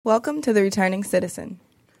Welcome to The Returning Citizen.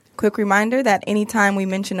 Quick reminder that anytime we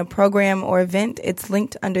mention a program or event, it's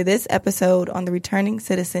linked under this episode on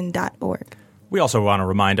thereturningscitizen.org. We also want to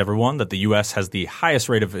remind everyone that the U.S. has the highest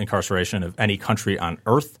rate of incarceration of any country on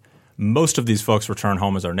earth. Most of these folks return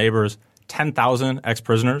home as our neighbors. 10,000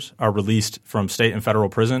 ex-prisoners are released from state and federal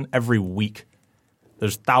prison every week.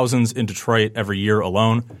 There's thousands in Detroit every year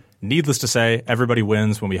alone. Needless to say, everybody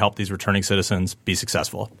wins when we help these returning citizens be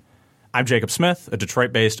successful. I'm Jacob Smith, a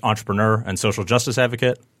Detroit-based entrepreneur and social justice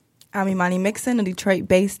advocate. I'm Imani Mixon, a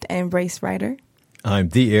Detroit-based Embrace writer. I'm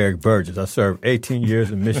D. Eric Burgess. I served 18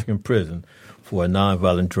 years in Michigan prison for a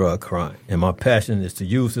nonviolent drug crime, and my passion is to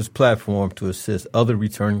use this platform to assist other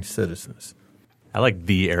returning citizens. I like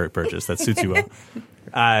the Eric Burgess. That suits you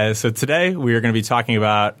well. So today we are going to be talking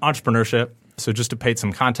about entrepreneurship. So just to paint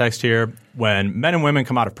some context here, when men and women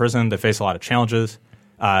come out of prison, they face a lot of challenges.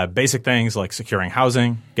 Basic things like securing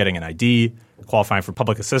housing, getting an ID, qualifying for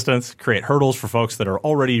public assistance, create hurdles for folks that are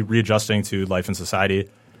already readjusting to life in society.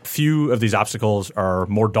 Few of these obstacles are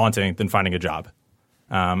more daunting than finding a job.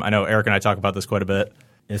 I know Eric and I talk about this quite a bit.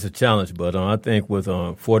 It's a challenge, but I think with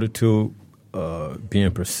fortitude,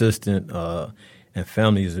 being persistent, and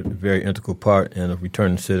family is a very integral part in a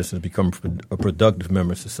returning citizen becoming a productive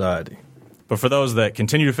member of society. But for those that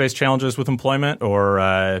continue to face challenges with employment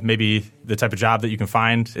or maybe the type of job that you can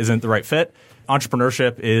find isn't the right fit,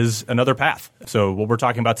 entrepreneurship is another path. So what we're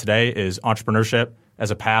talking about today is entrepreneurship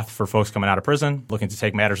as a path for folks coming out of prison, looking to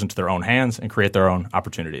take matters into their own hands and create their own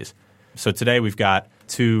opportunities. So today we've got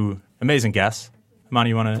two amazing guests. Imani,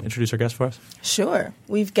 you want to introduce our guest for us? Sure.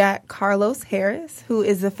 We've got Carlos Harris, who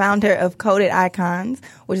is the founder of Coded Icons,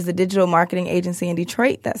 which is a digital marketing agency in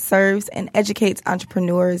Detroit that serves and educates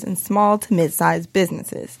entrepreneurs and small to mid-sized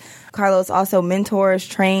businesses. Carlos also mentors,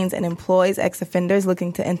 trains, and employs ex-offenders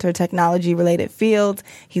looking to enter technology-related fields.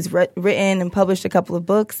 He's written and published a couple of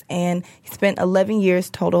books, and he spent 11 years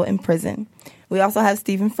total in prison. We also have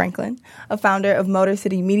Stephen Franklin, a founder of Motor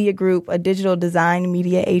City Media Group, a digital design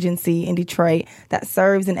media agency in Detroit that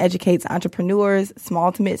serves and educates entrepreneurs,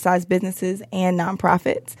 small to mid-sized businesses, and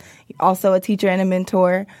nonprofits. He's also a teacher and a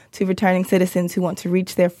mentor to returning citizens who want to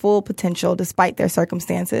reach their full potential despite their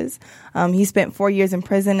circumstances. He spent 4 years in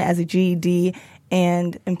prison as a GED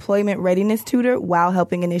and employment readiness tutor while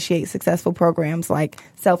helping initiate successful programs like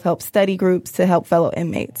self-help study groups to help fellow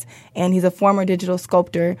inmates. And he's a former digital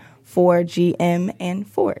sculptor for GM and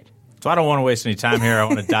Ford. So I don't want to waste any time here. I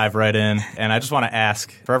want to dive right in. And I just want to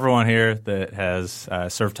ask, for everyone here that has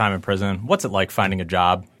served time in prison, what's it like finding a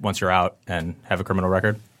job once you're out and have a criminal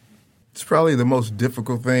record? It's probably the most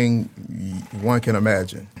difficult thing one can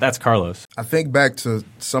imagine. That's Carlos. I think back to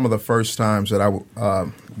some of the first times that I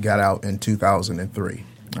got out in 2003.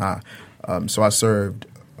 So I served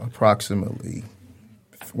approximately,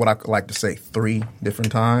 what I like to say, 3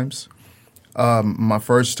 different times. My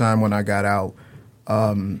first time when I got out,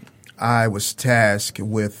 I was tasked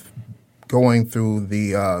with going through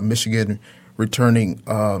the Michigan Returning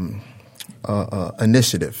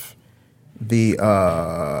Initiative, the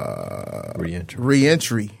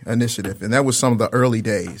reentry initiative, and that was some of the early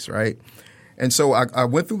days, right? And so I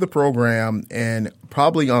went through the program, and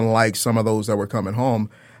probably unlike some of those that were coming home,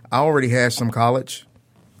 I already had some college,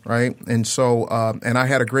 right? And so and I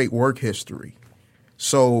had a great work history.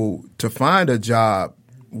 So to find a job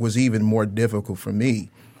was even more difficult for me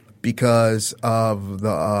because of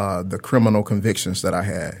the criminal convictions that I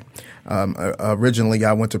had. Originally,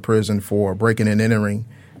 I went to prison for breaking and entering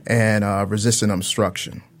and resisting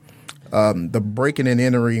obstruction. The breaking and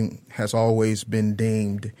entering has always been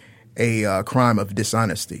deemed a crime of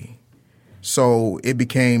dishonesty. So it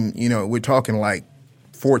became, we're talking like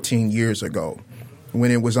 14 years ago when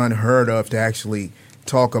it was unheard of to actually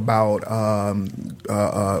talk about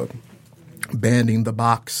banding the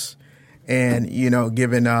box and,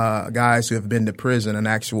 giving guys who have been to prison an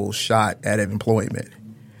actual shot at employment.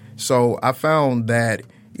 So I found that,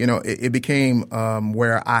 it became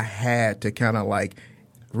where I had to kind of like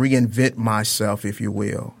reinvent myself, if you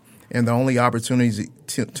will. And the only opportunities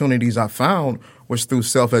I found was through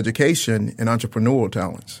self-education and entrepreneurial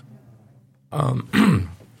talents.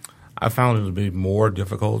 I found it to be more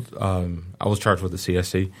difficult. I was charged with a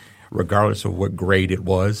CSC. Regardless of what grade it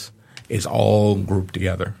was, it's all grouped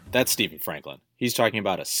together. That's Stephen Franklin. He's talking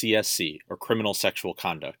about a CSC, or criminal sexual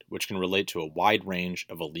conduct, which can relate to a wide range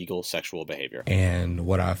of illegal sexual behavior. And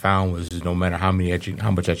what I found was no matter how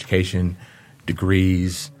much education,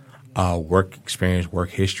 degrees, work experience, work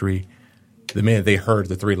history, the minute they heard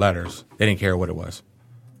the 3 letters, they didn't care what it was.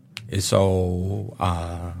 And so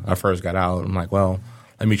I first got out. I'm like, well,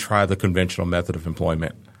 let me try the conventional method of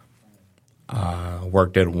employment.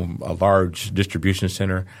 Worked at a large distribution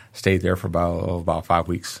center. Stayed there for about 5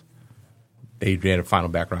 weeks. They did a final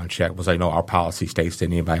background check. Was like, no, our policy states that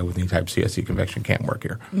anybody with any type of CSC conviction can't work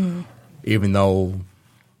here, even though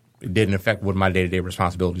it didn't affect what my day-to-day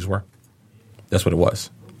responsibilities were. That's what it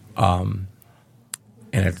was. And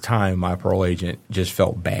at the time, my parole agent just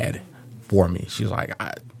felt bad for me. She was like,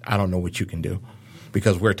 I don't know what you can do,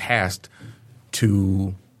 because we're tasked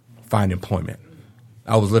to find employment.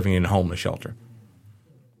 I was living in a homeless shelter.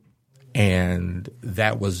 And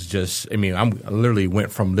that was just, I literally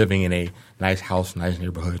went from living in a nice house, nice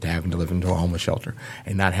neighborhood, to having to live into a homeless shelter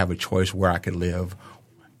and not have a choice where I could live.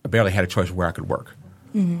 I barely had a choice where I could work.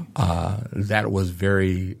 That was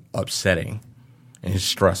very upsetting and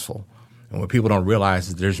stressful. And what people don't realize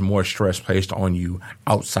is there's more stress placed on you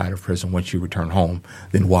outside of prison once you return home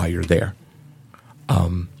than while you're there.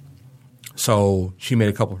 So she made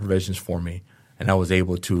a couple of provisions for me, and I was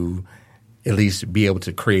able to at least be able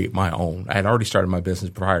to create my own. I had already started my business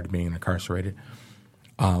prior to being incarcerated.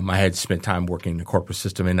 I had spent time working in the corporate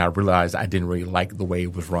system, and I realized I didn't really like the way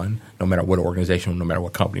it was run, no matter what organization, no matter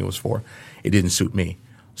what company it was for. It didn't suit me.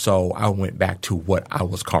 So I went back to what I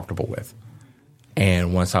was comfortable with.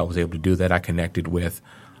 And once I was able to do that, I connected with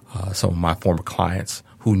some of my former clients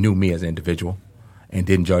who knew me as an individual and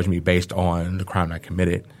didn't judge me based on the crime I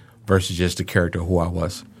committed versus just the character of who I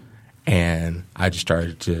was. And I just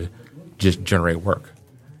started to just generate work.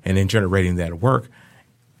 And in generating that work,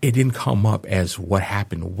 it didn't come up as what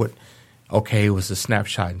happened. It was a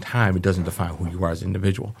snapshot in time. It doesn't define who you are as an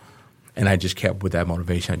individual. And I just kept with that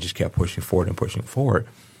motivation. I just kept pushing forward and pushing forward.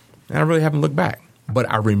 And I really haven't looked back. But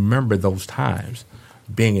I remember those times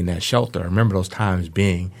being in that shelter. I remember those times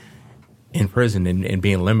being in prison and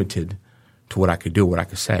being limited to what I could do, what I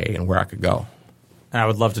could say, and where I could go. And I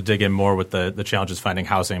would love to dig in more with the challenges finding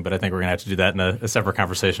housing, but I think we're going to have to do that in a separate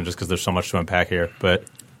conversation just because there's so much to unpack here. But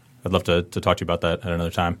I'd love to talk to you about that at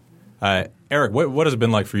another time. Eric, what has it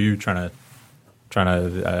been like for you trying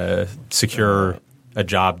to secure a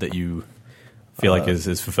job that you feel like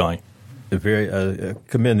is fulfilling? I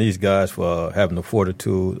commend these guys for having the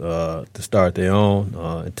fortitude to start their own.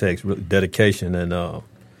 It takes dedication and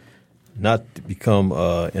not to become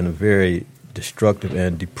in a very destructive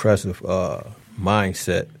and depressive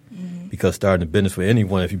mindset, because starting a business for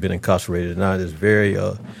anyone, if you've been incarcerated or not, is very,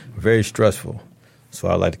 very stressful. So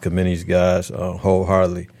I like to commend these guys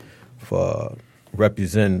wholeheartedly for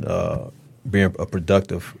representing being a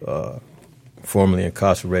productive, formerly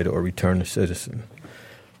incarcerated or returning citizen.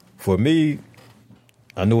 For me,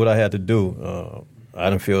 I knew what I had to do. I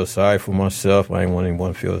didn't feel sorry for myself. I didn't want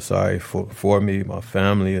anyone to feel sorry for me, my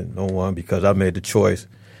family, and no one, because I made the choice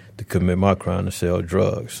to commit my crime to sell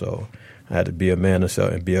drugs. So I had to be a man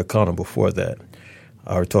and be accountable for that.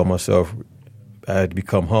 I already told myself I had to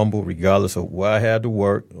become humble regardless of where I had to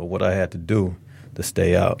work or what I had to do to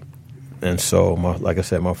stay out. And so, like I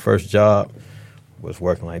said, my first job was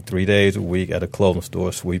working like 3 days a week at a clothing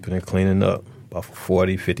store, sweeping and cleaning up, about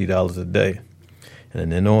 $40, $50 a day.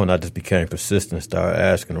 And then on, I just became persistent, started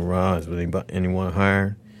asking around, is there anyone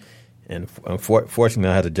hiring? And unfortunately,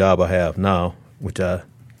 I had the job I have now, which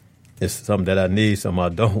it's something that I need, something I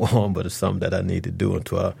don't want, but it's something that I need to do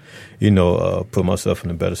until I, put myself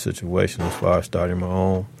in a better situation as far as starting my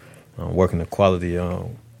own, working the quality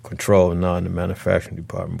control now in the manufacturing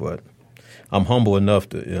department. But I'm humble enough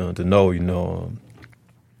to know,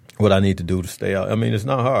 what I need to do to stay out. I mean, it's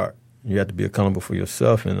not hard. You have to be accountable for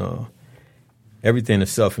yourself, and everything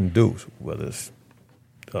is self-induced, whether it's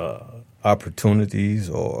opportunities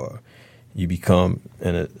or you become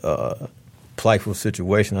in a playful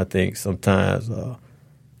situation. I think sometimes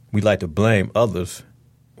we like to blame others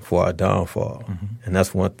for our downfall. And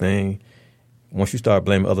that's one thing. Once you start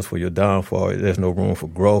blaming others for your downfall, there's no room for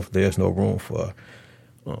growth. There's no room for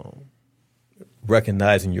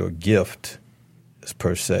recognizing your gift,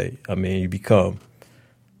 per se. I mean, you become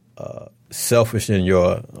selfish in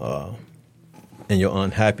your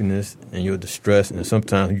unhappiness and your distress, and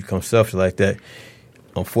sometimes you become selfish like that.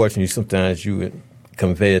 Unfortunately, sometimes you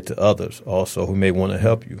convey it to others also who may want to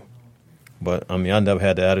help you. But, I mean, I never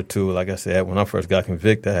had the attitude. Like I said, when I first got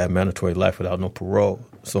convicted, I had mandatory life without no parole.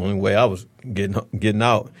 So the only way I was getting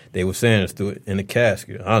out, they were saying, is through it in the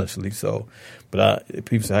casket, honestly. So, but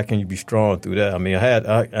people say, how can you be strong through that? I mean,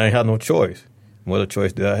 I ain't had no choice. What a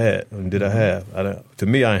choice did I have? To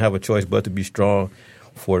me, I didn't have a choice but to be strong,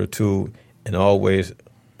 fortitude, and always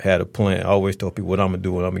had a plan. I always told people what I'm going to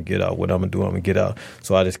do, what I'm going to get out, what I'm going to do, I'm going to get out.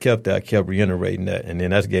 So I just kept reiterating that. And then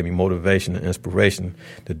that gave me motivation and inspiration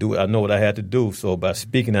to do it. I know what I had to do. So by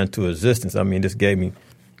speaking that into existence, I mean, it gave me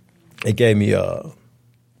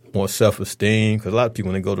more self-esteem, because a lot of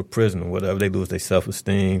people, when they go to prison or whatever, they lose their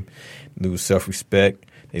self-esteem, lose self-respect,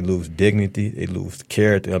 they lose dignity, they lose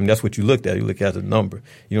character. I mean, that's what you looked at. You look at the number.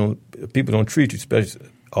 People don't treat you, especially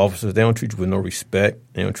officers, they don't treat you with no respect.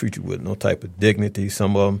 They don't treat you with no type of dignity,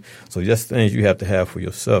 some of them. So just things you have to have for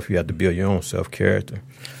yourself. You have to build your own self-character.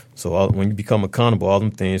 So when you become accountable, all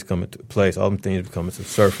them things come into place. All them things come into the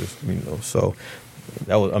surface, So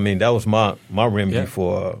that was my remedy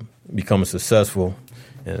for becoming successful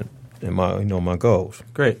and my goals.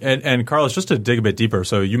 Great. And Carlos, just to dig a bit deeper,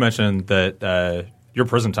 so you mentioned that your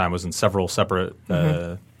prison time was in several separate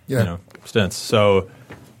stints. So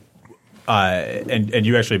and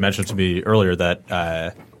you actually mentioned to me earlier that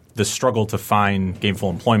the struggle to find gainful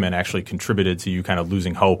employment actually contributed to you kind of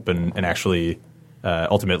losing hope and actually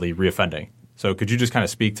ultimately reoffending. So could you just kind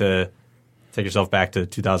of take yourself back to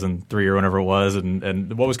 2003 or whenever it was,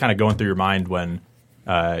 and what was kind of going through your mind when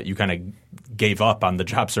you kind of gave up on the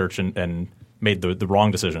job search and made the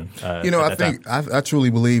wrong decision? I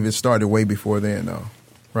truly believe it started way before then, though,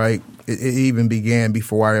 right? It even began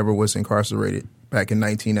before I ever was incarcerated back in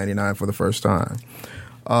 1999 for the first time.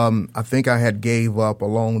 I think I had gave up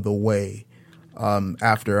along the way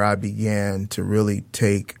after I began to really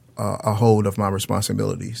take a hold of my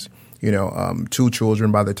responsibilities. 2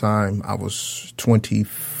 children by the time I was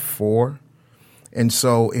 24. And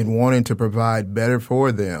so in wanting to provide better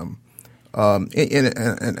for them,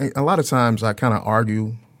 and a lot of times I kind of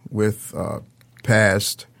argue with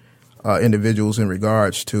past individuals in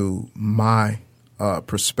regards to my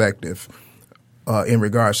perspective in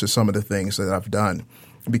regards to some of the things that I've done.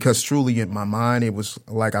 Because truly in my mind, it was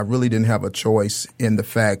like I really didn't have a choice in the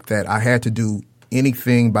fact that I had to do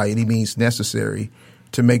anything by any means necessary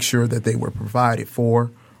to make sure that they were provided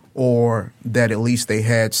for, or that at least they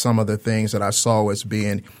had some of the things that I saw as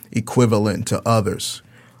being equivalent to others.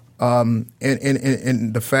 And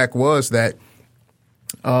the fact was that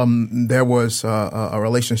there was a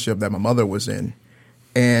relationship that my mother was in,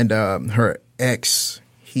 and her ex,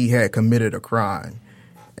 he had committed a crime.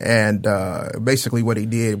 And basically what he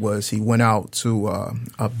did was he went out to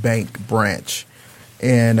a bank branch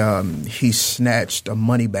and he snatched a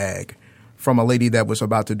money bag from a lady that was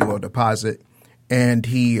about to do a deposit. And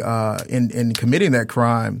he, in committing that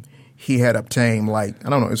crime, he had obtained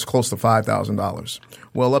it's close to $5,000.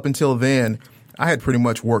 Well, up until then, I had pretty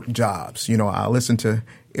much worked jobs. I listened to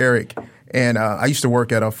Eric, and I used to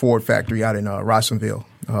work at a Ford factory out in Rossonville,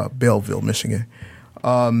 Belleville, Michigan.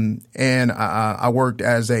 And I worked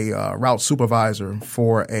as a route supervisor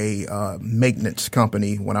for a maintenance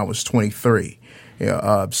company when I was 23.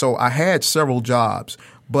 So I had several jobs.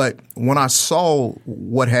 But when I saw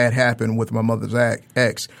what had happened with my mother's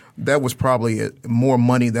ex, that was probably more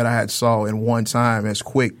money that I had saw in one time, as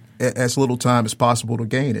little time as possible to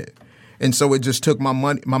gain it. And so it just took my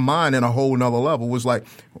mind in a whole nother level. It was like,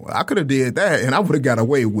 well, I could have did that and I would have got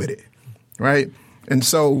away with it, right? And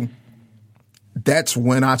so that's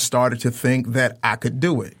when I started to think that I could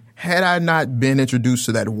do it. Had I not been introduced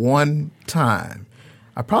to that one time,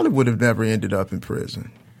 I probably would have never ended up in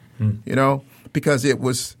prison, because it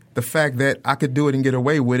was the fact that I could do it and get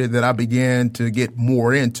away with it that I began to get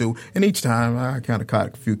more into. And each time I kind of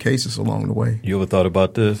caught a few cases along the way. You ever thought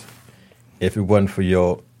about this? If it wasn't for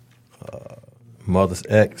your mother's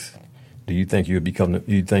ex, do you think you'd be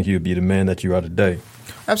the man that you are today?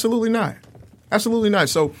 Absolutely not. Absolutely not.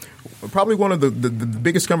 So probably one of the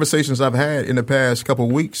biggest conversations I've had in the past couple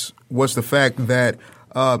of weeks was the fact that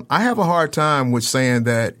I have a hard time with saying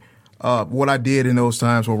that what I did in those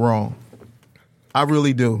times were wrong. I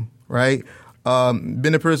really do, right?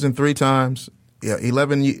 Been to prison 3 times,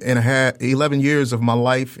 11 years of my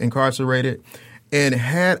life incarcerated. And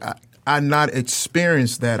had I not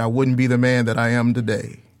experienced that, I wouldn't be the man that I am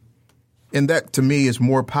today. And that, to me, is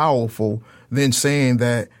more powerful than saying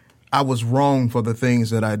that I was wrong for the things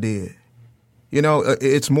that I did.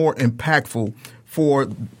 It's more impactful for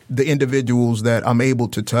the individuals that I'm able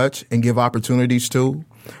to touch and give opportunities to,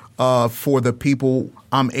 for the people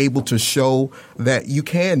I'm able to show that you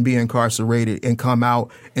can be incarcerated and come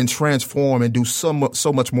out and transform and do so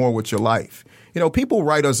much more with your life. People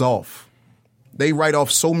write us off. They write off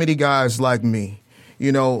so many guys like me,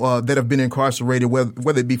 that have been incarcerated,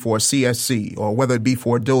 whether it be for a CSC or whether it be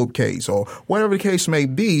for a dope case or whatever the case may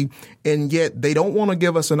be, and yet they don't want to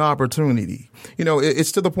give us an opportunity.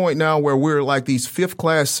 It's to the point now where we're like these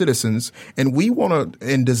 5th-class citizens, and we want to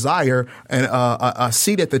and desire a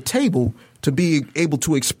seat at the table to be able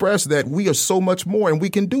to express that we are so much more and we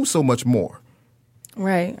can do so much more.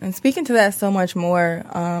 Right. And speaking to that so much more,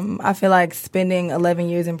 I feel like spending 11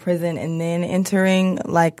 years in prison and then entering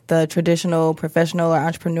like the traditional professional or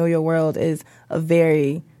entrepreneurial world is a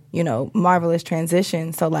very marvelous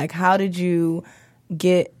transition. So like, how did you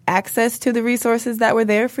get access to the resources that were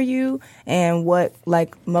there for you, and what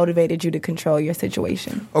like motivated you to control your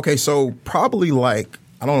situation? Okay, so probably like,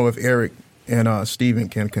 I don't know if Eric and Stephen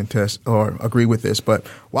can contest or agree with this, but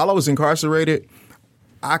while I was incarcerated,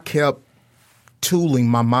 I kept tooling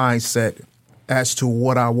my mindset as to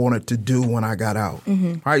what I wanted to do when I got out.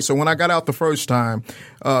 All right, so when I got out the first time,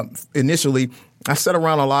 initially, I sat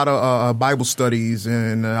around a lot of Bible studies,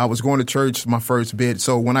 and I was going to church my first bit.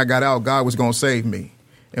 So when I got out, God was going to save me.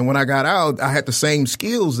 And when I got out, I had the same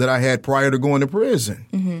skills that I had prior to going to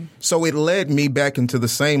prison. So it led me back into the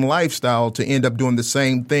same lifestyle to end up doing the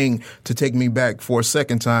same thing to take me back for a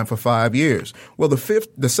second time for 5 years. Well,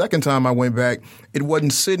 the second time I went back, it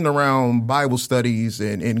wasn't sitting around Bible studies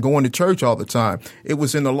and going to church all the time. It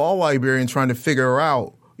was in the law library and trying to figure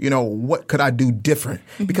out, what could I do different?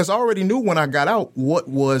 Because I already knew when I got out what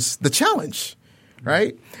was the challenge.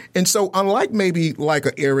 Right. And so unlike maybe like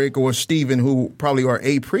a Eric or Stephen, who probably are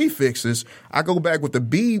A prefixes, I go back with the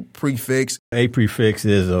B prefix. A prefix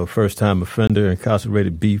is a first-time offender,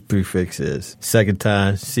 incarcerated. B prefix is second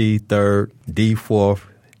time, C third, D fourth,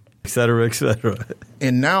 et cetera, et cetera.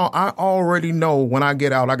 And now I already know when I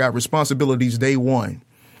get out, I got responsibilities day one.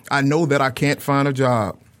 I know that I can't find a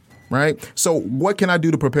job. Right. So what can I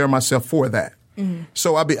do to prepare myself for that?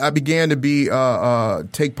 So I began to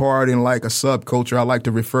take part in like a subculture I like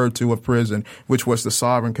to refer to of prison, which was the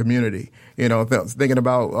sovereign community. Thinking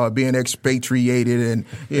about being expatriated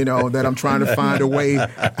and, that I'm trying to find a way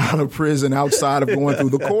out of prison outside of going through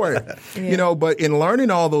the court. Yeah. But in learning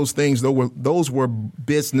all those things, those were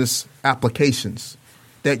business applications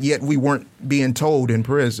that yet we weren't being told in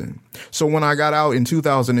prison. So when I got out in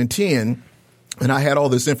 2010, and I had all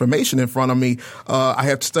this information in front of me, I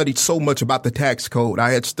had studied so much about the tax code.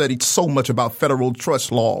 I had studied so much about federal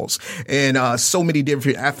trust laws and so many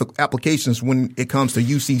different applications when it comes to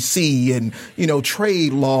UCC and,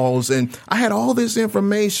 trade laws. And I had all this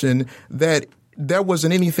information that there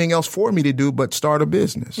wasn't anything else for me to do but start a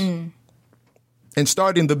business. And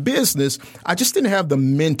starting the business, I just didn't have the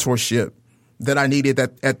mentorship that I needed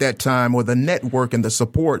at that time, or the network and the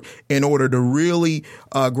support in order to really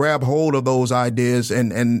grab hold of those ideas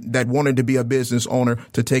and that wanted to be a business owner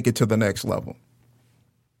to take it to the next level.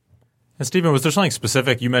 And Stephen, was there something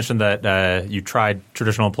specific? You mentioned that you tried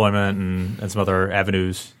traditional employment and some other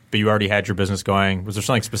avenues, but you already had your business going. Was there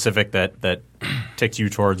something specific that takes you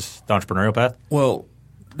towards the entrepreneurial path? Well,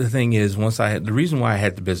 the thing is, the reason why I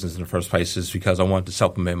had the business in the first place is because I wanted to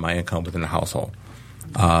supplement my income within the household.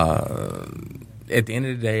 At the end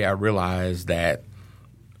of the day, I realized that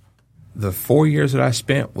the 4 years that I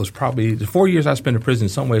spent was probably the 4 years I spent in prison in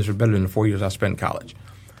some ways were better than the 4 years I spent in college,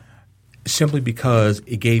 simply because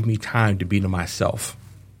it gave me time to be to myself.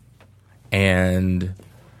 And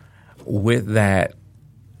with that,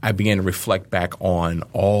 I began to reflect back on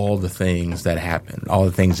all the things that happened, all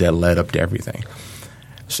the things that led up to everything.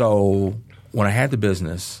 So when I had the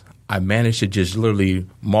business, I managed to just literally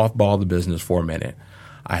mothball the business for a minute.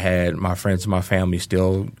 I had my friends and my family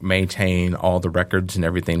still maintain all the records and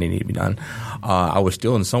everything that needed to be done. I was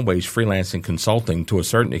still in some ways freelancing, consulting to a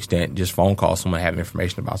certain extent, just phone calls, someone having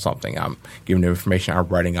information about something. I'm giving them information. I'm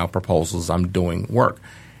writing out proposals. I'm doing work.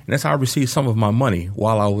 And that's how I received some of my money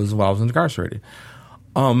while I was incarcerated.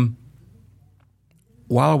 While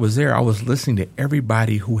I was there, I was listening to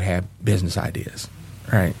everybody who had business ideas,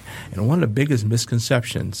 right? And one of the biggest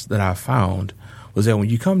misconceptions that I found was that when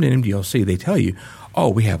you come to MDLC, they tell you, oh,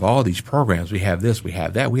 we have all these programs, we have this, we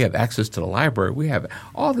have that, we have access to the library, we have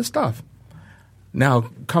all this stuff. Now,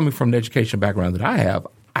 coming from the education background that I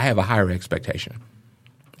have a higher expectation.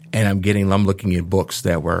 And I'm looking at books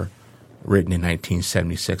that were written in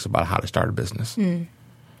 1976 about how to start a business.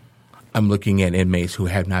 I'm looking at inmates who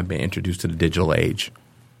have not been introduced to the digital age.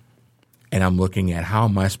 And I'm looking at how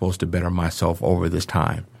am I supposed to better myself over this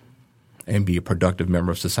time and be a productive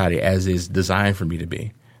member of society as is designed for me to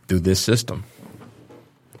be through this system.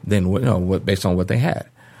 Then, based on what they had.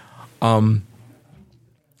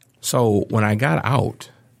 So when I got out,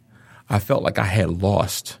 I felt like I had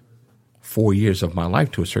lost 4 years of my life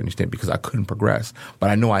to a certain extent because I couldn't progress. But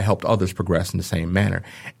I know I helped others progress in the same manner.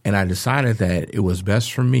 And I decided that it was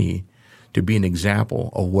best for me to be an example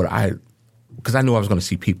of because I knew I was going to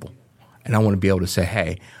see people. And I want to be able to say,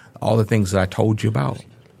 hey, all the things that I told you about,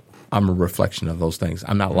 I'm a reflection of those things.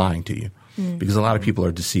 I'm not lying to you because a lot of people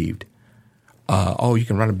are deceived. You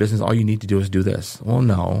can run a business. All you need to do is do this. Well,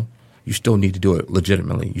 no, you still need to do it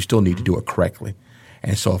legitimately. You still need to do it correctly.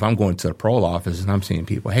 And so if I'm going to the parole office and I'm seeing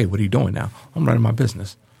people, hey, what are you doing now? I'm running my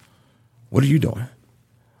business. What are you doing?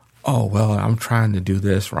 oh, well, I'm trying to do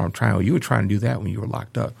this, or you were trying to do that when you were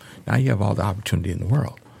locked up. Now you have all the opportunity in the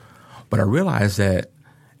world. But I realized that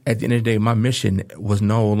at the end of the day, my mission was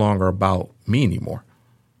no longer about me anymore,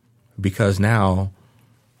 because now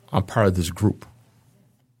I'm part of this group.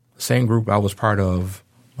 Same group I was part of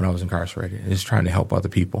when I was incarcerated, is trying to help other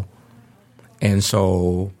people. And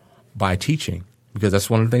so by teaching, because that's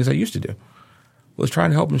one of the things I used to do, was trying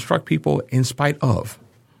to help instruct people in spite of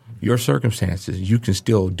your circumstances. You can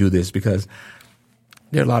still do this, because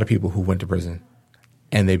there are a lot of people who went to prison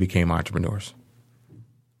and they became entrepreneurs.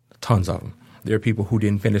 Tons of them. There are people who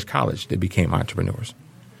didn't finish college that became entrepreneurs.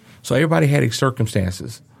 So everybody had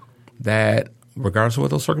circumstances that, regardless of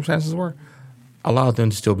what those circumstances were, allowed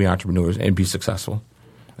them to still be entrepreneurs and be successful.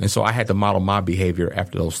 And so I had to model my behavior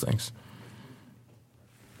after those things.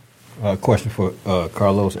 Question for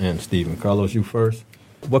Carlos and Stephen. Carlos, you first.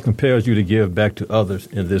 What compels you to give back to others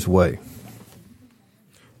in this way?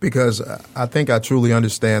 Because I think I truly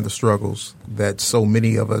understand the struggles that so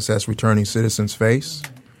many of us as returning citizens face.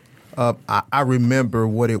 I remember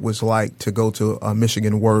what it was like to go to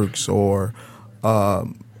Michigan Works or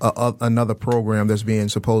another program that's being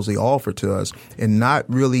supposedly offered to us and not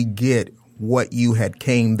really get what you had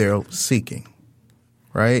came there seeking,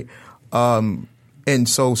 right? And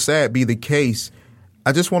so sad be the case,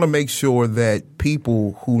 I just want to make sure that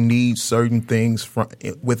people who need certain things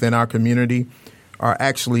within our community are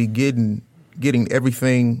actually getting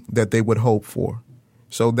everything that they would hope for.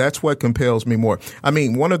 So that's what compels me more. I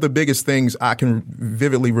mean, one of the biggest things I can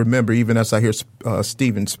vividly remember, even as I hear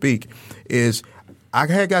Stephen speak, is I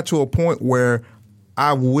had got to a point where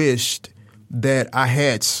I wished that I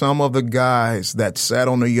had some of the guys that sat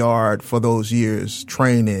on the yard for those years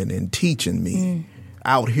training and teaching me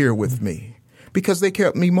out here with me, because they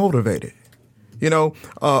kept me motivated. You know,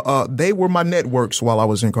 they were my networks while I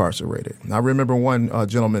was incarcerated. I remember one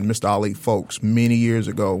gentleman, Mr. Ali Folks, many years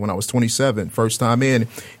ago when I was 27, first time in,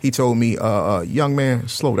 he told me, young man,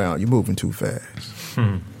 slow down, you're moving too fast.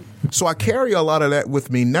 So I carry a lot of that with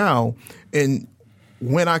me now. And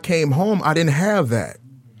when I came home, I didn't have that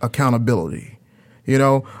accountability. You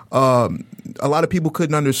know, a lot of people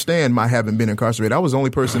couldn't understand my having been incarcerated. I was the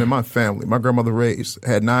only person in my family. My grandmother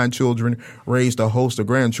had 9 children, raised a host of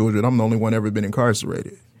grandchildren. I'm the only one ever been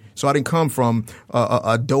incarcerated. So I didn't come from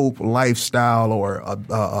a dope lifestyle or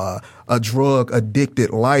a drug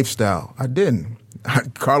addicted lifestyle. I didn't.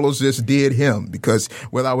 Carlos just did him, because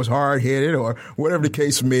whether I was hard headed or whatever the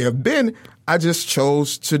case may have been, I just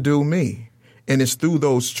chose to do me. And it's through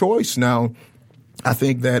those choices now, I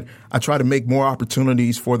think that I try to make more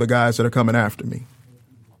opportunities for the guys that are coming after me.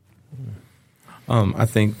 I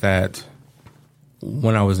think that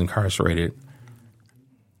when I was incarcerated,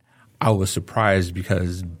 I was surprised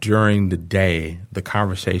because during the day, the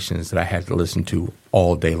conversations that I had to listen to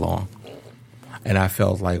all day long. And I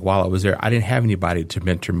felt like while I was there, I didn't have anybody to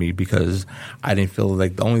mentor me, because I didn't feel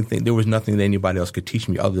like there was nothing that anybody else could teach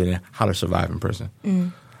me other than how to survive in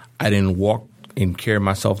prison. I didn't walk and carry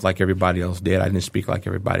myself like everybody else did. I didn't speak like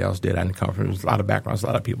everybody else did. I didn't come from a lot of backgrounds a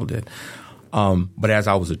lot of people did. But as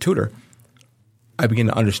I was a tutor, I began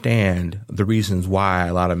to understand the reasons why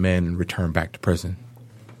a lot of men return back to prison.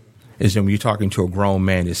 Is that when you're talking to a grown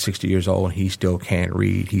man that's 60 years old and he still can't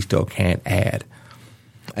read, he still can't add.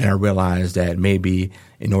 And I realized that maybe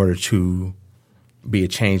in order to be a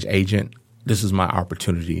change agent, this is my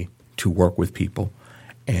opportunity to work with people.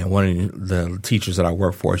 And one of the teachers that I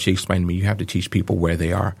work for, she explained to me, you have to teach people where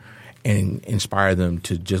they are and inspire them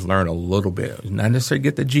to just learn a little bit. Not necessarily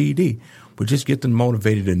get the GED, but just get them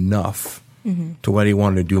motivated enough to where they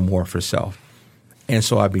wanted to do more for self. And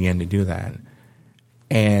so I began to do that.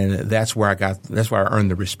 And that's where I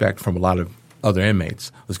earned the respect from a lot of other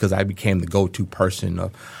inmates, was because I became the go-to person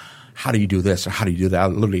of, how do you do this or how do you do that? I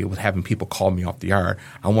literally was having people call me off the yard.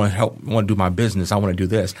 I want to help, I want to do my business. I want to do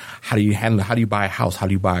this. How do you handle it? How do you buy a house? How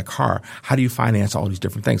do you buy a car? How do you finance all these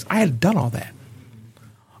different things? I had done all that.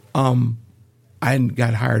 I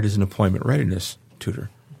got hired as an employment readiness tutor.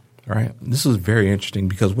 Right? This was very interesting,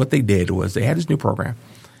 because what they did was they had this new program.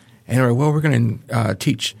 And they were, well, we're going to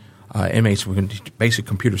teach inmates, we're going to teach basic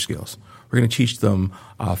computer skills. We're going to teach them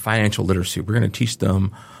financial literacy. We're going to teach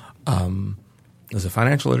them there's a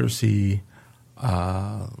financial literacy,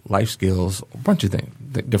 life skills, a bunch of things,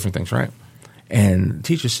 different things, right? And the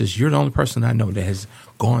teacher says, you're the only person I know that has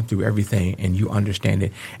gone through everything and you understand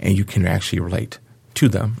it and you can actually relate to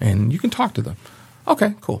them and you can talk to them.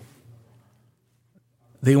 Okay, cool.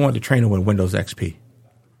 They wanted to train them with Windows XP.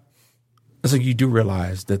 It's like you do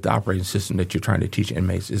realize that the operating system that you're trying to teach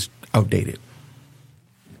inmates is outdated.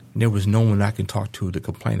 There was no one I can talk to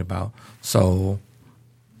complain about. So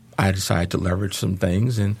I decided to leverage some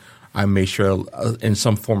things, and I made sure in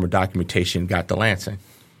some form of documentation got to Lansing.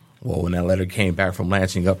 Well, when that letter came back from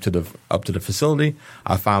Lansing up to the facility,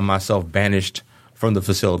 I found myself banished from the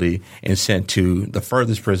facility and sent to the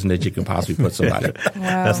furthest prison that you can possibly put somebody.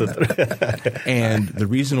 Wow. And the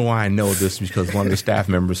reason why I know this is because one of the staff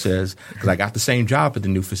members says, because I got the same job at the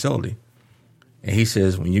new facility. And he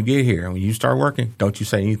says, when you get here, when you start working, don't you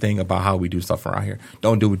say anything about how we do stuff around here.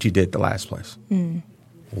 Don't do what you did the last place.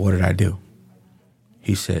 What did I do?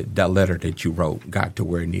 He said, that letter that you wrote got to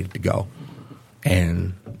where it needed to go.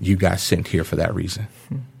 And you got sent here for that reason.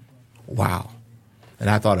 Wow.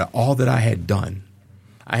 And I thought of all that I had done.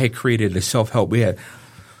 I had created a self-help. We had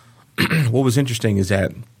what was interesting is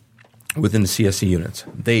that within the CSC units,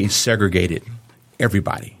 they segregated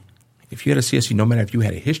everybody. If you had a CSC, no matter if you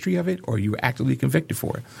had a history of it or you were actively convicted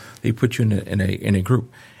for it, they put you in a group.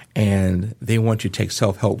 And they want you to take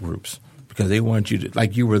self-help groups because they want you to,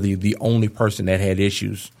 like you were the only person that had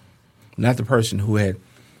issues, not the person who had,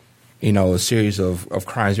 a series of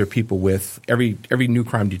crimes. There are people with every new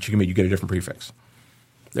crime that you commit, you get a different prefix.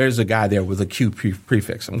 There's a guy there with a Q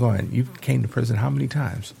prefix. I'm going, you came to prison how many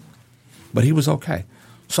times? But he was okay.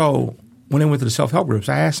 So when I went to the self-help groups,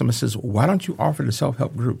 I asked him, I says, why don't you offer the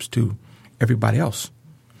self-help groups to everybody else?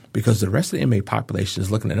 Because the rest of the inmate population is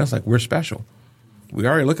looking at us like we're special. We're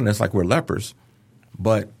already looking at us like we're lepers,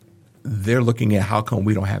 but they're looking at how come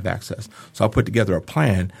we don't have access. So I put together a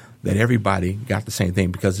plan that everybody got the same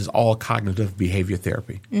thing because it's all cognitive behavior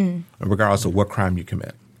therapy, regardless of what crime you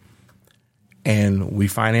commit. And we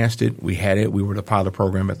financed it. We had it. We were the pilot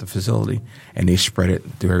program at the facility, and they spread it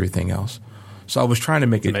through everything else. So I was trying to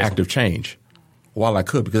make an active change while I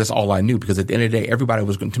could because that's all I knew. Because at the end of the day, everybody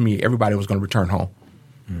was going to return home.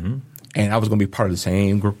 And I was going to be part of the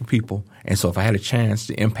same group of people. And so if I had a chance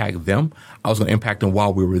to impact them, I was going to impact them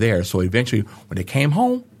while we were there. So eventually, when they came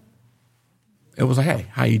home, it was like, hey,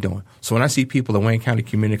 how you doing? So when I see people at Wayne County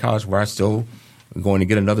Community College where I still going to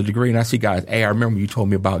get another degree, and I see guys, hey, I remember you told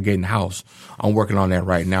me about getting a house. I'm working on that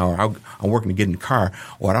right now. Or I'm working to get in a car.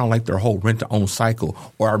 Or I don't like their whole rent-to-own cycle.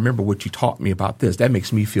 Or I remember what you taught me about this. That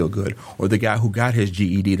makes me feel good. Or the guy who got his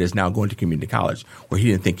GED that's now going to community college where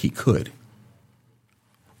he didn't think he could.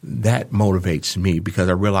 That motivates me because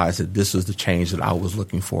I realized that this is the change that I was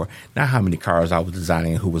looking for. Not how many cars I was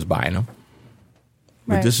designing and who was buying them.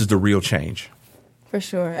 But this is the real change. For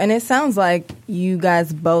sure. And it sounds like you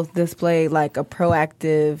guys both display like a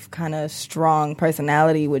proactive, kind of strong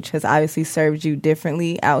personality, which has obviously served you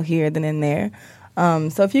differently out here than in there.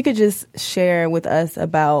 So if you could just share with us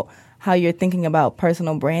about how you're thinking about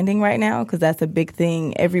personal branding right now, because that's a big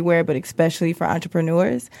thing everywhere, but especially for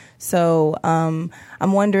entrepreneurs. So I'm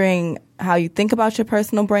wondering how you think about your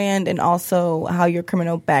personal brand and also how your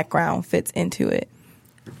criminal background fits into it.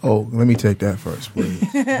 Oh, let me take that first, please.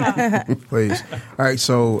 Please. All right,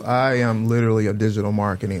 so I am literally a digital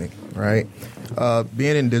marketing, right?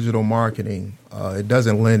 Being in digital marketing, it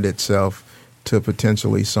doesn't lend itself to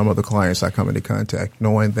potentially some of the clients I come into contact,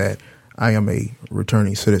 knowing that I am a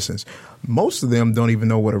returning citizen. Most of them don't even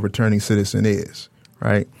know what a returning citizen is,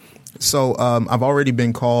 right? So I've already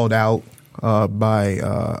been called out by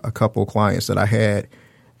a couple of clients that I had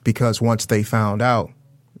because once they found out,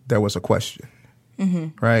 there was a question.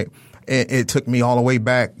 Right. And it took me all the way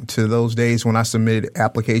back to those days when I submitted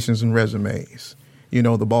applications and resumes.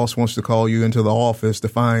 The boss wants to call you into the office to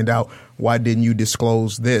find out why didn't you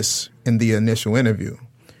disclose this in the initial interview?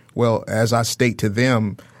 Well, as I state to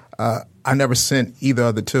them, I never sent either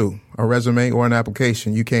of the two, a resume or an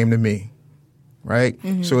application. You came to me. Right.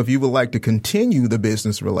 So if you would like to continue the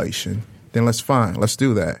business relation, then let's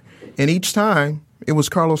do that. And each time it was,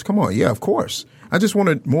 Carlos, come on. Yeah, of course. I just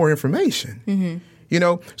wanted more information.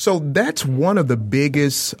 So that's one of the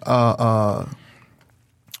biggest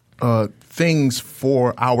things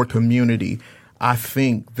for our community, I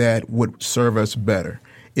think, that would serve us better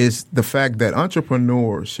is the fact that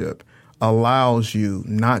entrepreneurship allows you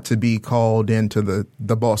not to be called into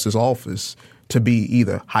the boss's office to be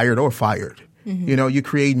either hired or fired. You're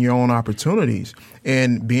creating your own opportunities.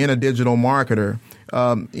 And being a digital marketer,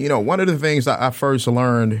 one of the things that I first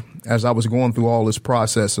learned as I was going through all this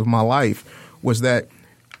process of my life was that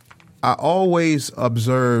I always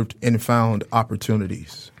observed and found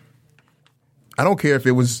opportunities. I don't care if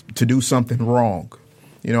it was to do something wrong.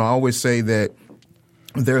 I always say that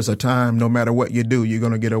there's a time, no matter what you do, you're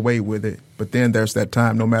going to get away with it. But then there's that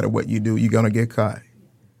time, no matter what you do, you're going to get caught.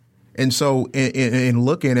 And so in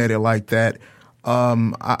looking at it like that,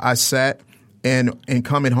 I sat and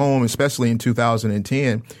coming home, especially in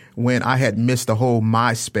 2010, when I had missed the whole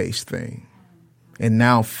MySpace thing. And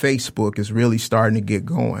now Facebook is really starting to get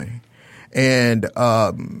going. And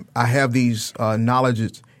I have these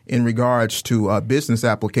knowledges in regards to business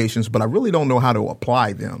applications, but I really don't know how to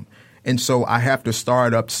apply them. And so I have to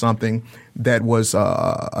start up something that was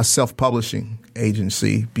a self-publishing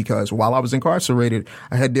agency, because while I was incarcerated,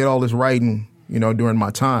 I had did all this writing, during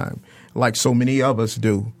my time, like so many of us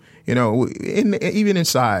do. Even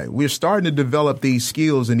inside, we're starting to develop these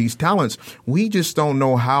skills and these talents. We just don't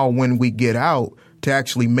know how, when we get out, to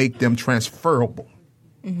actually make them transferable,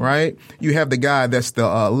 right? You have the guy that's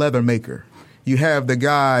the leather maker. You have the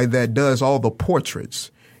guy that does all the portraits,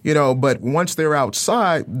 but once they're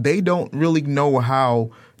outside, they don't really know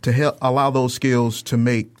how to allow those skills to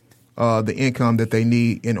make the income that they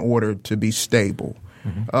need in order to be stable.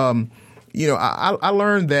 I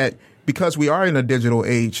learned that because we are in a digital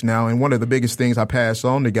age now, and one of the biggest things I pass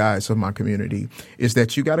on to guys of my community is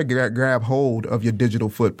that you got to grab hold of your digital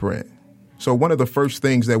footprint. So one of the first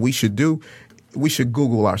things that we should do, we should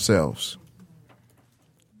Google ourselves,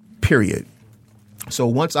 period. So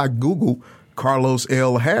once I Google Carlos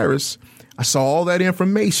L. Harris, I saw all that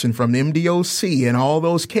information from the MDOC and all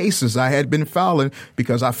those cases I had been filing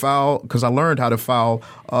because I learned how to file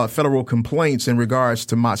federal complaints in regards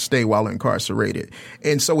to my stay while incarcerated.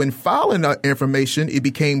 And so in filing that information, it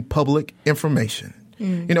became public information.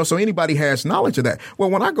 So anybody has knowledge of that. Well,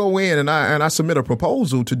 when I go in and I submit a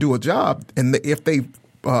proposal to do a job, and if they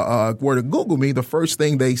were to Google me, the first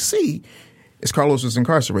thing they see is Carlos is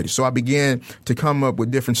incarcerated. So I began to come up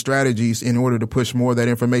with different strategies in order to push more of that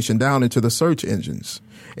information down into the search engines.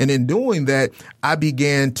 And in doing that, I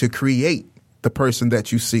began to create the person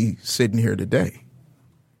that you see sitting here today.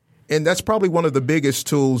 And that's probably one of the biggest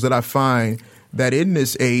tools that I find that in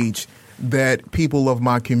this age that people of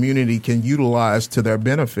my community can utilize to their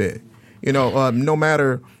benefit. No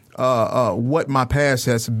matter what my past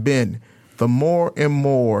has been, the more and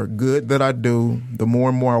more good that I do, the more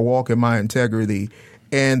and more I walk in my integrity,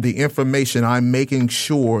 and the information I'm making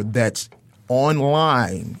sure that's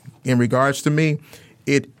online in regards to me,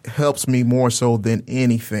 it helps me more so than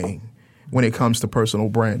anything when it comes to personal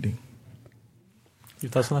branding. You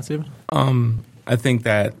thoughts on that, Stephen? I think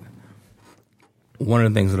that one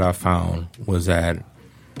of the things that I found was that,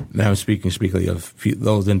 now I'm speaking of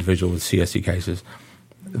those individuals with CSC cases,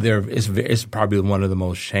 it's probably one of the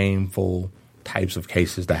most shameful types of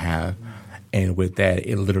cases to have. And with that,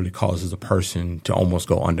 it literally causes a person to almost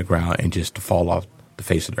go underground and just to fall off the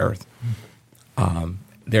face of the earth.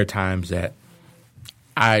 There are times that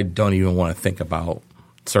I don't even want to think about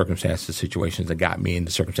circumstances, situations that got me in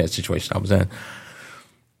the circumstance situation I was in.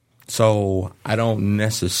 So I don't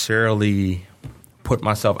necessarily put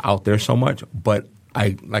myself out there so much, but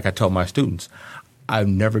like I told my students, I've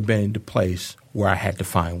never been in a place where I had to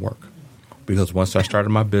find work, because once I started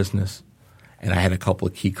my business and I had a couple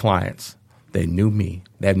of key clients, they knew me.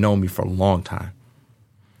 They had known me for a long time.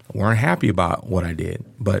 Weren't happy about what I did,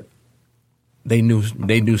 but they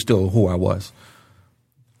knew still who I was.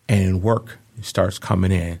 And work starts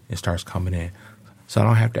coming in. It starts coming in. So I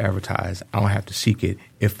don't have to advertise. I don't have to seek it.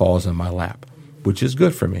 It falls in my lap, which is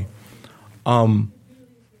good for me. One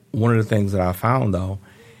of the things that I found, though,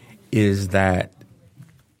 is that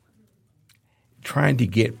trying to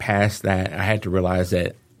get past that, I had to realize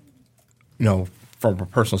that, from a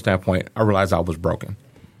personal standpoint, I realized I was broken.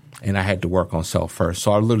 And I had to work on self first.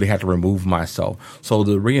 So I literally had to remove myself. So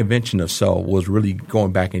the reinvention of self was really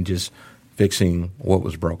going back and just fixing what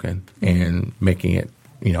was broken and making it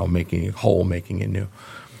whole, making it new.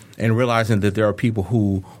 And realizing that there are people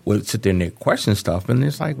who would sit there and they question stuff, and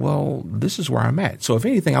it's like, well, this is where I'm at. So if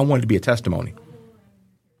anything, I wanted to be a testimony.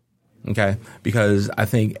 Okay? Because I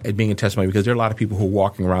think it being a testimony, because there are a lot of people who are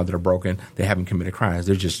walking around that are broken, they haven't committed crimes,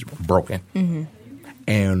 they're just broken. Mm-hmm.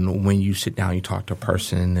 And when you sit down, you talk to a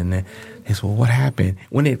person, and they say, well, what happened?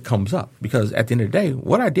 When it comes up, because at the end of the day,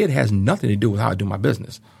 what I did has nothing to do with how I do my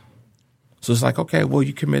business. So it's like, okay, well,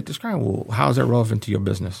 you commit this crime. Well, how is that relevant to your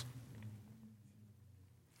business?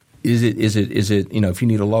 Is it, if you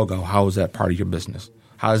need a logo, how is that part of your business?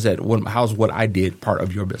 How's what I did part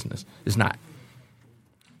of your business? It's not.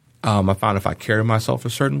 I found if I carry myself a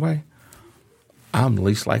certain way, I'm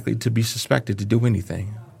least likely to be suspected to do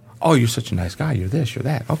anything. Oh, you're such a nice guy. You're this, you're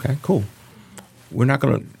that. Okay, cool. We're not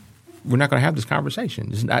gonna have this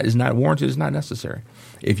conversation. It's not warranted. It's not necessary.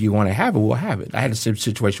 If you want to have it, we'll have it. I had a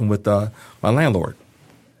situation with my landlord.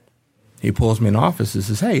 He pulls me in the office and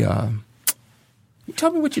says, "Hey, you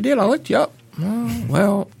tell me what you did. I'll look you up."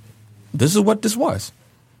 Well, this is what this was.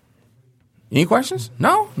 Any questions?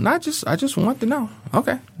 No, I just want to know.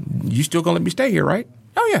 Okay, you still gonna let me stay here, right?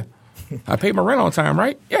 Oh yeah. I paid my rent on time,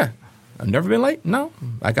 right? Yeah. I've never been late. No,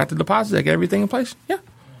 I got the deposit. I got everything in place. Yeah.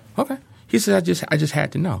 Okay. He said, I just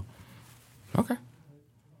had to know. Okay.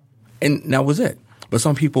 And that was it. But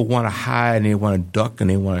some people want to hide and they want to duck and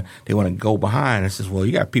they want to go behind. And says, well,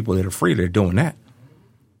 you got people that are free that are doing that.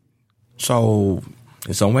 So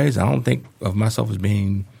in some ways, I don't think of myself as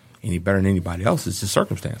being any better than anybody else. It's just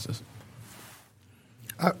circumstances.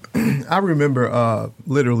 I remember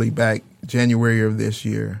literally back January of this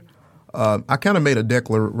year, I kind of made a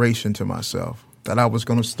declaration to myself that I was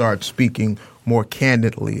going to start speaking more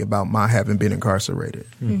candidly about my having been incarcerated,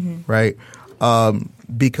 right?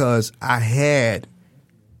 Because I had,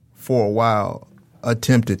 for a while,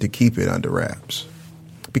 attempted to keep it under wraps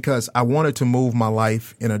because I wanted to move my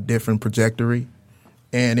life in a different trajectory.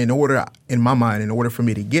 And in my mind, in order for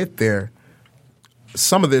me to get there,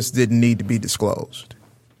 some of this didn't need to be disclosed.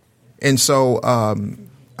 And so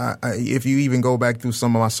if you even go back through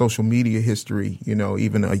some of my social media history,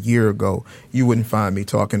 even a year ago, you wouldn't find me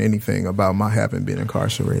talking anything about my having been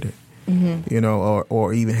incarcerated,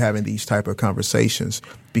 or even having these type of conversations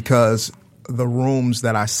because the rooms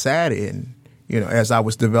that I sat in, as I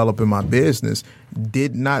was developing my business,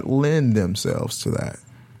 did not lend themselves to that.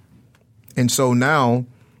 And so now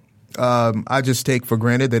I just take for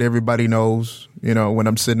granted that everybody knows, when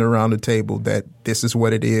I'm sitting around the table that this is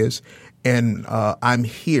what it is. And I'm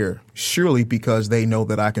here surely because they know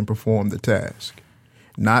that I can perform the task,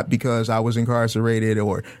 not because I was incarcerated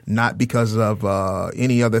or not because of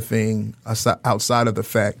any other thing outside of the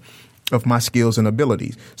fact of my skills and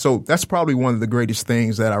abilities. So that's probably one of the greatest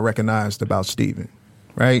things that I recognized about Stephen,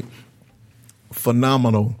 right?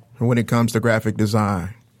 Phenomenal when it comes to graphic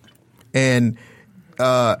design. And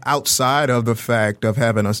outside of the fact of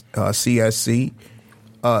having a CSC,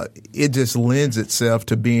 it just lends itself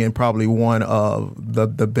to being probably one of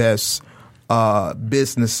the best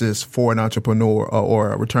businesses for an entrepreneur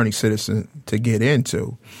or a returning citizen to get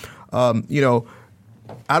into.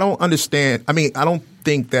 I don't understand. I don't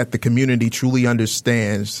think that the community truly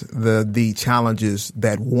understands the challenges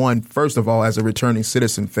that one, first of all, as a returning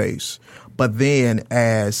citizen face, but then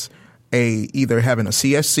as either having a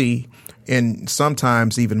CSC and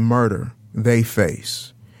sometimes even murder they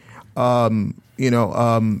face. Even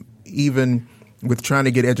with trying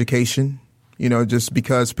to get education, just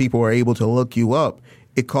because people are able to look you up,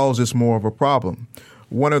 it causes more of a problem.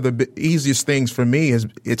 One of the easiest things for me is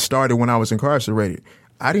it started when I was incarcerated.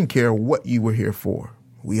 I didn't care what you were here for.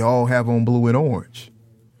 We all have on blue and orange.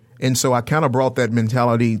 And so I kind of brought that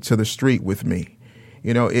mentality to the street with me.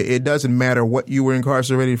 It doesn't matter what you were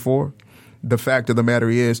incarcerated for. The fact of the matter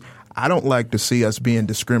is, I don't like to see us being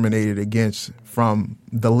discriminated against from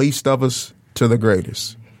the least of us to the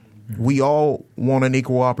greatest. We all want an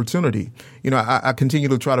equal opportunity. I continue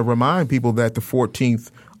to try to remind people that the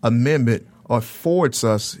 14th Amendment affords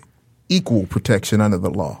us equal protection under the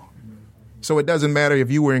law. So it doesn't matter if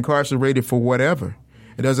you were incarcerated for whatever.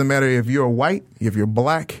 It doesn't matter if you're white, if you're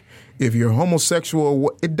black, if you're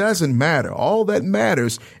homosexual. It doesn't matter. All that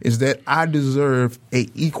matters is that I deserve an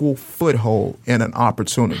equal foothold and an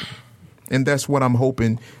opportunity. And that's what I'm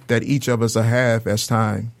hoping that each of us will have as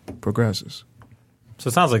time progresses. So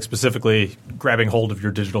it sounds like specifically grabbing hold of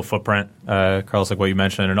your digital footprint, Carlos, like what you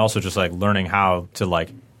mentioned, and also just like learning how to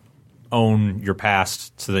own your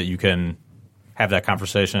past so that you can have that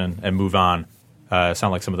conversation and move on.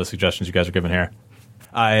 Sound like some of the suggestions you guys are giving here.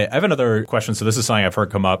 I have another question. So this is something I've heard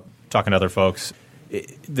come up talking to other folks.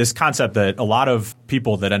 This concept that a lot of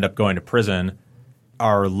people that end up going to prison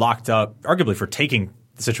are locked up arguably for taking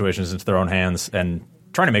the situations into their own hands and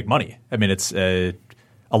trying to make money. It's a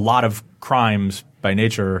lot of crimes by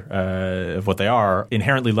nature of what they are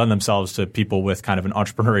inherently lend themselves to people with kind of an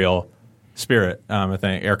entrepreneurial spirit. I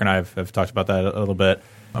think Eric and I have talked about that a little bit.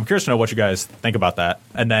 I'm curious to know what you guys think about that.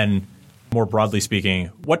 And then more broadly speaking,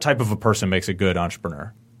 what type of a person makes a good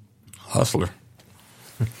entrepreneur? Hustler.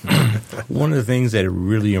 One of the things that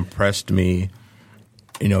really impressed me,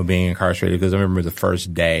 being incarcerated, because I remember the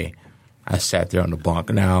first day I sat there on the bunk.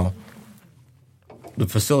 Now, the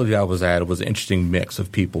facility I was at was an interesting mix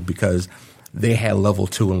of people because they had level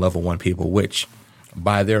 2 and level 1 people, which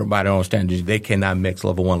by their own standards, they cannot mix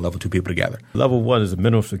level 1 and level 2 people together. Level 1 is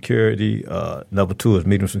minimum security. Level 2 is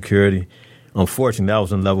medium security. Unfortunately, I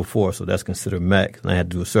was in level 4, so that's considered max. And I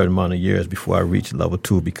had to do a certain amount of years before I reached level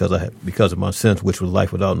 2 because of my sentence, which was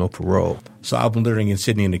life without no parole. So I've been living in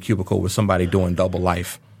Sydney in the cubicle with somebody doing double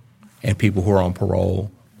life and people who are on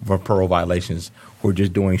parole for parole violations who are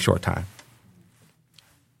just doing short time.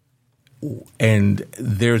 And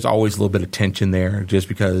there's always a little bit of tension there just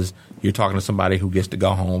because you're talking to somebody who gets to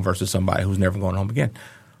go home versus somebody who's never going home again.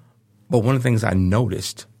 But one of the things I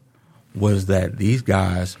noticed was that these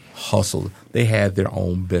guys hustled. They had their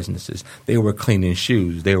own businesses. They were cleaning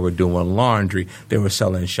shoes. They were doing laundry. They were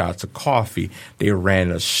selling shots of coffee. They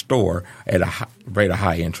ran a store at a rate of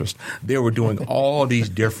high interest. They were doing all these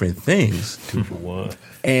different things. 2 for 1.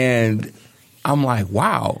 And I'm like,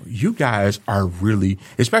 wow, you guys are really,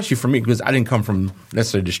 especially for me, because I didn't come from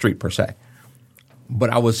necessarily the street per se, but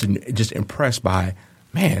I was just impressed by,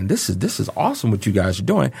 man, this is awesome what you guys are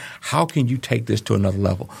doing. How can you take this to another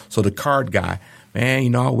level? So the card guy,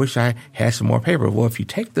 man, I wish I had some more paper. Well, if you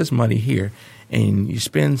take this money here and you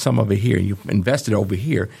spend some of it here and you invest it over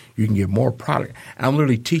here, you can get more product. And I'm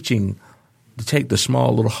literally teaching to take the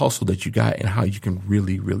small little hustle that you got and how you can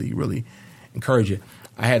really, really, really encourage it.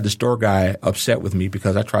 I had the store guy upset with me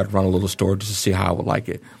because I tried to run a little store just to see how I would like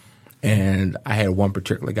it. And I had one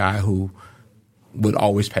particular guy who would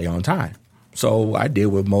always pay on time. So I did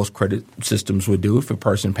what most credit systems would do. If a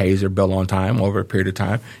person pays their bill on time over a period of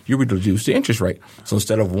time, you would reduce the interest rate. So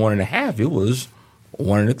instead of 1.5, it was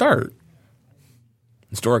 1 1/3.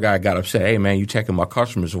 The store guy got upset. Hey, man, you taking my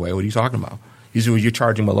customers away. What are you talking about? He said, well, you're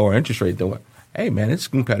charging a lower interest rate than what? Hey, man, it's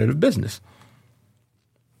competitive business.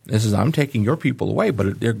 This is, I'm taking your people away,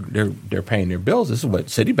 but they're paying their bills. This is what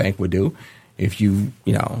Citibank would do if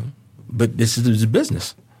but this is a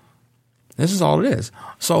business. This is all it is.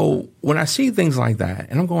 So when I see things like that,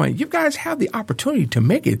 and I'm going, you guys have the opportunity to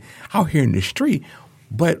make it out here in the street,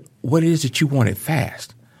 but what it is that you want it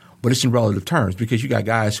fast. But it's in relative terms because you got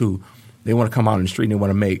guys who they want to come out in the street and they want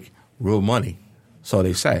to make real money. So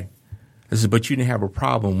they say. This is, but you didn't have a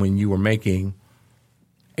problem when you were making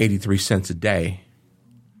 83 cents a day,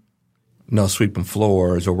 sweeping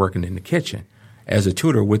floors or working in the kitchen. As a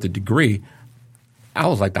tutor with a degree, I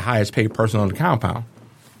was like the highest paid person on the compound.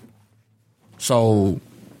 So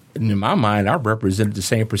in my mind, I represented the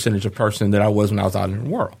same percentage of person that I was when I was out in the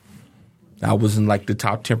world. I wasn't like the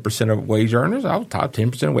top 10% of wage earners. I was top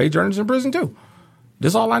 10% of wage earners in prison too.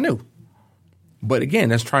 That's all I knew. But again,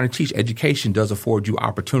 that's trying to teach. Education does afford you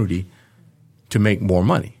opportunity to make more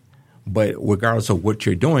money. But regardless of what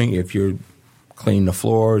you're doing, if you're cleaning the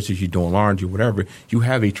floors, if you're doing laundry, whatever, you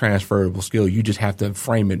have a transferable skill. You just have to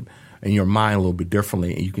frame it in your mind a little bit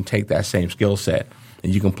differently, and you can take that same skill set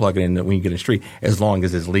and you can plug it in when you get in the street as long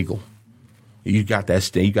as it's legal. You got that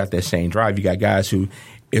same drive. You got guys who,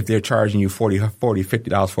 if they're charging you $40,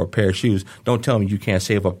 $50 for a pair of shoes, don't tell me you can't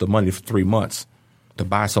save up the money for 3 months to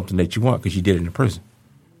buy something that you want because you did it in prison.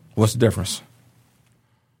 What's the difference?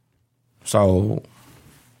 So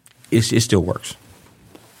it still works.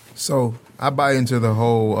 So I buy into the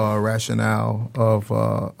whole rationale of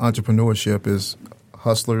entrepreneurship is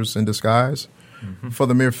hustlers in disguise, for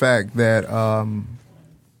the mere fact that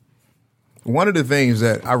one of the things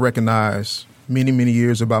that I recognize many, many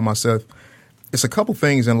years about myself, it's a couple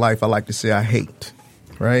things in life I like to say I hate,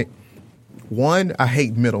 right? One, I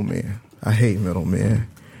hate middlemen.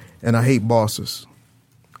 And I hate bosses.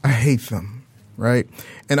 I hate them, right?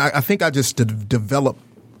 And I think I just developed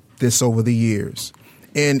this over the years.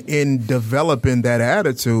 And in developing that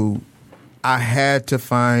attitude, I had to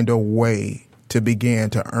find a way to begin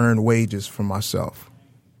to earn wages for myself.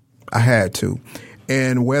 I had to.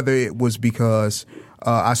 And whether it was because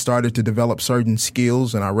I started to develop certain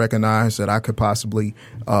skills and I recognized that I could possibly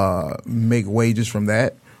make wages from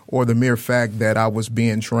that, or the mere fact that I was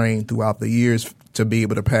being trained throughout the years to be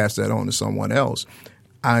able to pass that on to someone else,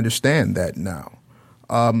 I understand that now.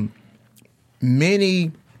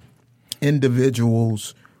 Many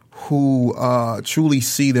individuals who truly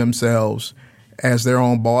see themselves as their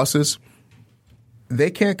own bosses,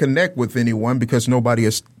 they can't connect with anyone because nobody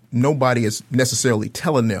is necessarily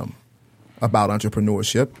telling them about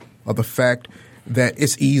entrepreneurship, or the fact that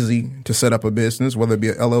it's easy to set up a business, whether it be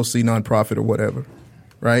an LLC, nonprofit, or whatever,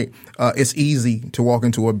 right? It's easy to walk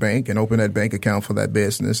into a bank and open that bank account for that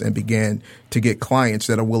business and begin to get clients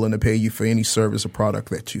that are willing to pay you for any service or product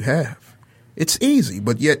that you have. It's easy,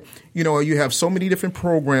 but yet, you have so many different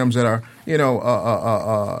programs that are,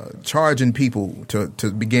 charging people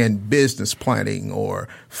to begin business planning or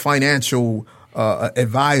financial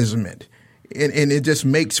advisement. And it just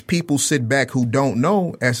makes people sit back who don't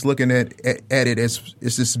know as looking at it as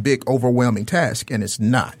it's this big, overwhelming task, and it's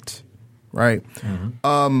not, right?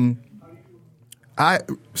 Mm-hmm.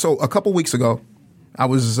 So a couple weeks ago, I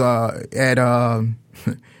was at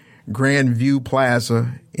Grand View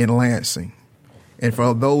Plaza in Lansing. And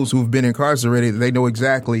for those who've been incarcerated, they know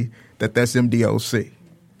exactly that that's MDOC,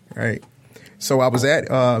 right? So I was at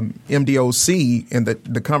MDOC, and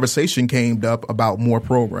the conversation came up about more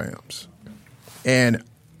programs. And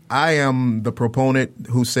I am the proponent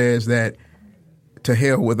who says that to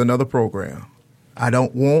hell with another program. I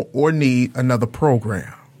don't want or need another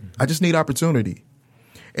program. I just need opportunity.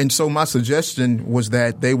 And so my suggestion was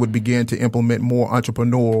that they would begin to implement more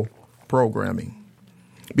entrepreneurial programming.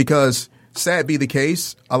 Because sad be the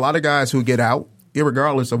case, a lot of guys who get out,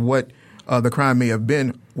 irregardless of what the crime may have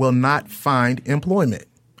been, will not find employment.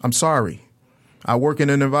 I'm sorry. I work in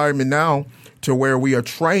an environment now to where we are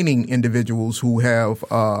training individuals who have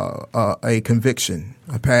a conviction,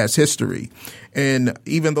 a past history. And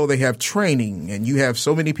even though they have training, and you have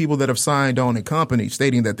so many people that have signed on in companies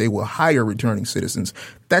stating that they will hire returning citizens,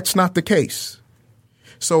 that's not the case.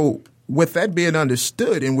 So with that being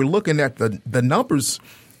understood, and we're looking at the numbers,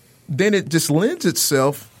 then it just lends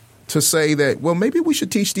itself to say that, well, maybe we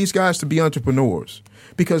should teach these guys to be entrepreneurs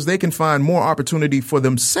because they can find more opportunity for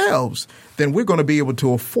themselves than we're going to be able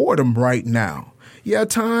to afford them right now. Yeah,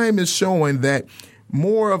 time is showing that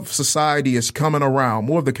more of society is coming around.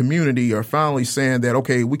 More of the community are finally saying that,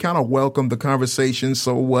 okay, we kind of welcome the conversation.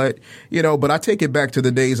 So what, but I take it back to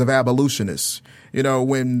the days of abolitionists,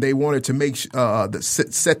 when they wanted to make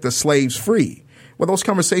set the slaves free. Well, those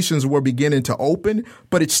conversations were beginning to open,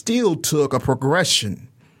 but it still took a progression,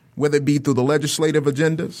 whether it be through the legislative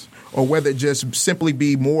agendas or whether it just simply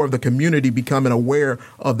be more of the community becoming aware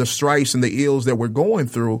of the strifes and the ills that we're going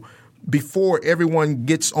through before everyone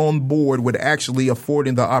gets on board with actually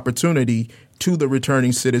affording the opportunity to the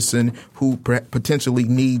returning citizen who potentially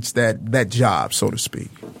needs that job, so to speak.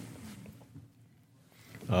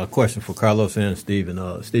 Question for Carlos and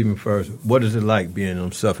Stephen. Stephen first, what is it like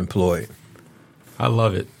being self-employed? I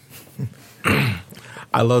love it.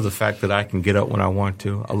 I love the fact that I can get up when I want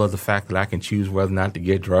to. I love the fact that I can choose whether or not to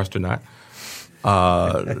get dressed or not.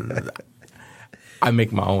 I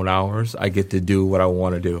make my own hours. I get to do what I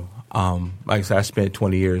want to do. Like I said, I spent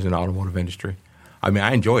 20 years in the automotive industry. I mean,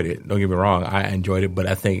 I enjoyed it. Don't get me wrong. I enjoyed it, but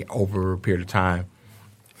I think over a period of time,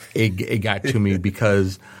 it got to me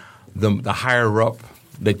because the higher up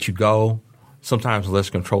that you go, sometimes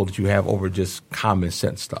less control that you have over just common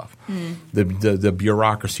sense stuff, the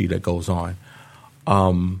bureaucracy that goes on.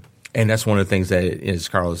 And that's one of the things that, as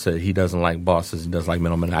Carlos said, he doesn't like bosses. He doesn't like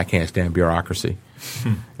middlemen. I can't stand bureaucracy.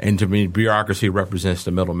 And to me, bureaucracy represents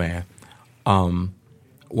the middleman.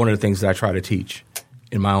 One of the things that I try to teach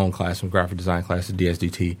in my own class, in graphic design class at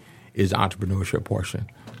DSDT, is the entrepreneurship portion.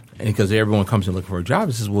 And because everyone comes in looking for a job,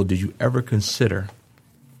 it says, well, did you ever consider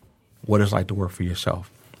what it's like to work for yourself?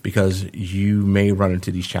 Because you may run into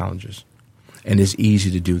these challenges. And it's easy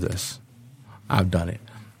to do this. I've done it.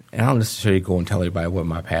 And I don't necessarily go and tell everybody what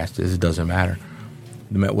my past is. It doesn't matter.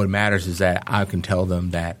 What matters is that I can tell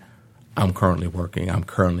them that I'm currently working, I'm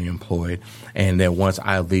currently employed, and that once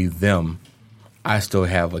I leave them, I still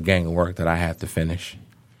have a gang of work that I have to finish.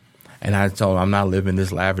 And I tell them I'm not living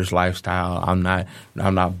this lavish lifestyle. I'm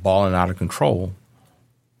not balling out of control.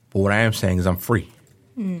 But what I am saying is I'm free.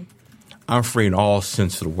 I'm free in all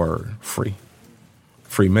sense of the word, free.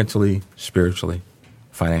 Free mentally, spiritually,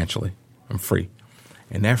 financially. I'm free.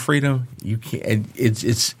 And that freedom, you can't.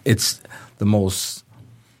 It's the most.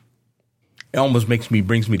 It almost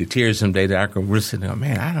brings me to tears someday that I can really sit there.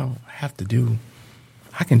 Man, I don't have to do.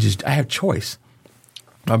 I have choice.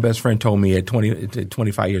 My best friend told me at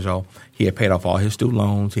 25 years old, he had paid off all his student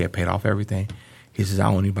loans. He had paid off everything. He says,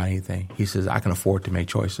 I don't need to buy anything. He says, I can afford to make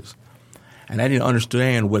choices. And I didn't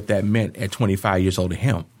understand what that meant at 25 years old to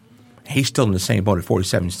him. He's still in the same boat at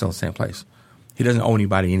 47. He's still in the same place. He doesn't owe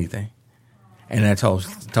anybody anything. And I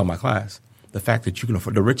tell my class, the fact that you can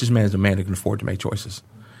afford, the richest man is the man that can afford to make choices.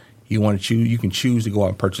 You want to choose, you can choose to go out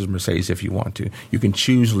and purchase a Mercedes if you want to. You can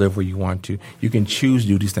choose to live where you want to. You can choose to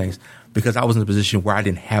do these things because I was in a position where I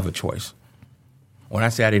didn't have a choice. When I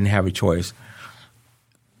say I didn't have a choice,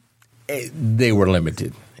 they were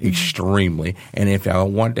limited extremely. And if I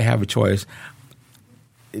wanted to have a choice,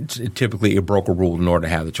 typically it broke a rule in order to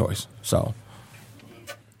have the choice. So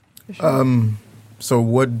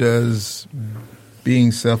what does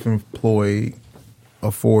being self-employed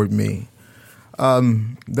afford me?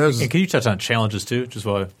 And can you touch on challenges too? Just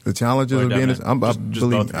while the challenges of being,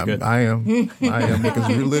 I am because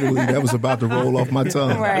literally that was about to roll off my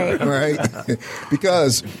tongue, right?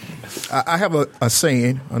 Because I have a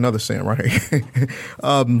saying, another saying, right?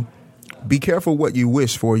 Be careful what you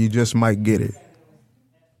wish for; you just might get it,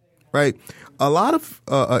 right? A lot of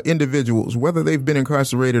individuals, whether they've been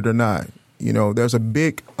incarcerated or not, there's a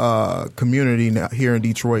big community now here in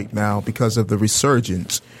Detroit now because of the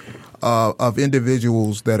resurgence of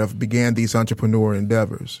individuals that have began these entrepreneur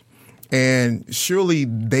endeavors. And surely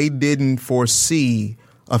they didn't foresee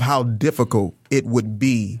of how difficult it would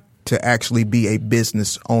be to actually be a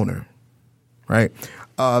business owner, right?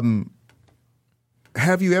 Have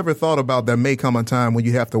you ever thought about there may come a time when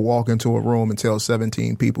you have to walk into a room and tell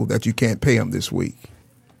 17 people that you can't pay them this week?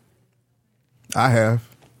 I have.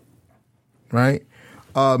 Right?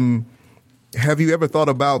 Have you ever thought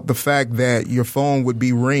about the fact that your phone would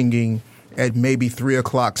be ringing at maybe 3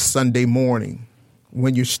 o'clock Sunday morning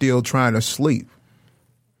when you're still trying to sleep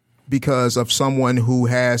because of someone who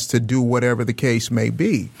has to do whatever the case may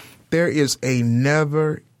be? There is a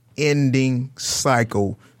never-ending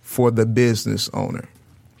cycle for the business owner.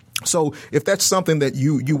 So if that's something that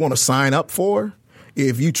you want to sign up for,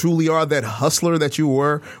 if you truly are that hustler that you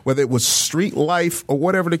were, whether it was street life or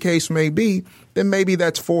whatever the case may be, then maybe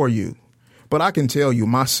that's for you. But I can tell you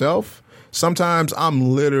myself, sometimes I'm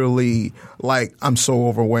literally like, I'm so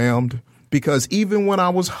overwhelmed because even when I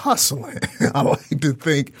was hustling, I like to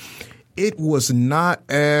think it was not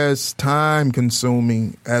as time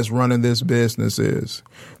consuming as running this business is.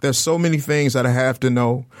 There's so many things that I have to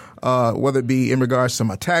know, whether it be in regards to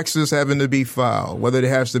my taxes having to be filed, whether it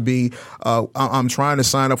has to be, I'm trying to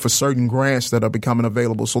sign up for certain grants that are becoming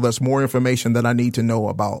available. So there's more information that I need to know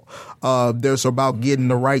about. There's about getting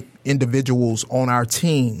the right individuals on our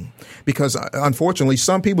team because unfortunately,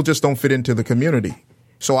 some people just don't fit into the community.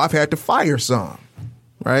 So I've had to fire some.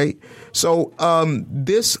 Right. So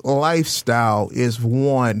this lifestyle is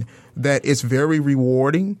one that is very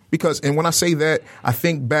rewarding because, and when I say that, I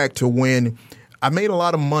think back to when I made a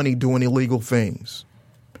lot of money doing illegal things.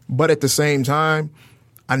 But at the same time,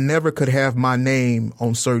 I never could have my name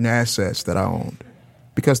on certain assets that I owned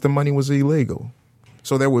because the money was illegal.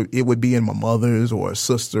 So it would be in my mother's or a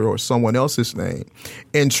sister or someone else's name.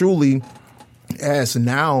 And truly, as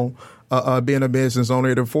now, being a business owner,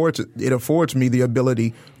 it affords me the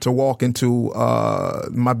ability to walk into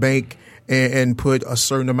my bank and put a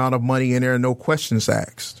certain amount of money in there, no questions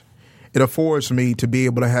asked. It affords me to be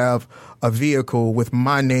able to have a vehicle with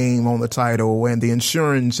my name on the title and the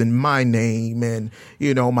insurance in my name and,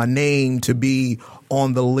 my name to be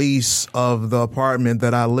on the lease of the apartment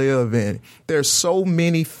that I live in. There's so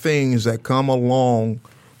many things that come along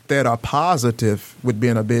that are positive with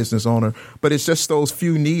being a business owner, but it's just those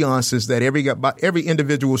few nuances that every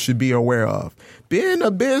individual should be aware of. Being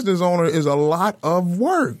a business owner is a lot of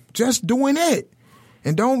work, just doing it.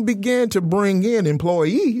 And don't begin to bring in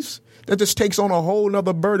employees. That just takes on a whole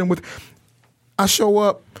nother burden I show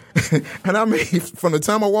up and from the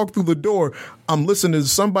time I walk through the door, I'm listening to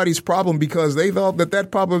somebody's problem because they thought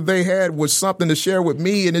that problem they had was something to share with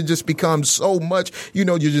me. And it just becomes so much,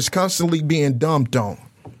 you're just constantly being dumped on.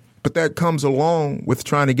 But that comes along with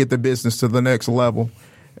trying to get the business to the next level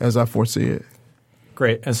as I foresee it.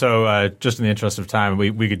 Great. And so just in the interest of time,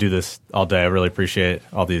 we could do this all day. I really appreciate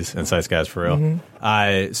all these insights, guys, for real.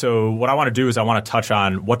 Mm-hmm. So what I want to do is I want to touch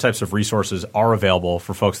on what types of resources are available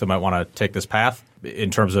for folks that might want to take this path in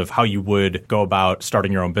terms of how you would go about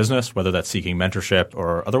starting your own business, whether that's seeking mentorship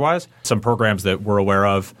or otherwise. Some programs that we're aware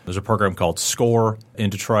of. There's a program called SCORE in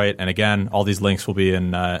Detroit. And again, all these links will be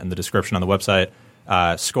in the description on the website.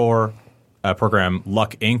 SCORE, program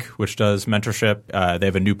Luck Inc., which does mentorship. They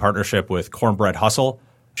have a new partnership with Cornbread Hustle,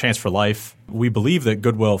 Chance for Life. We believe that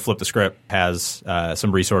Goodwill Flip the Script has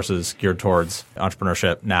some resources geared towards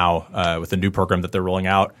entrepreneurship now with a new program that they're rolling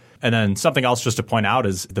out. And then something else just to point out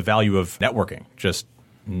is the value of networking, just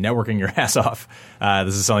networking your ass off.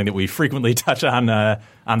 This is something that we frequently touch on the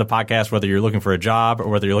podcast, whether you're looking for a job or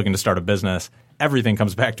whether you're looking to start a business. Everything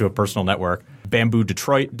comes back to a personal network. Bamboo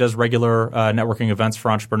Detroit does regular networking events for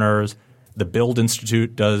entrepreneurs. The Build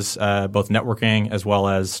Institute does both networking as well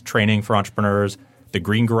as training for entrepreneurs. The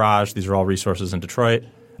Green Garage, these are all resources in Detroit.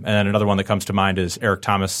 And then another one that comes to mind is Eric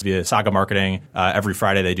Thomas via Saga Marketing. Every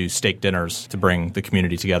Friday they do steak dinners to bring the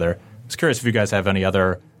community together. I was curious if you guys have any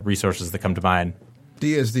other resources that come to mind.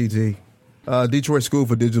 DSDT, Detroit School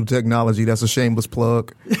for Digital Technology. That's a shameless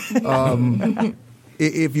plug.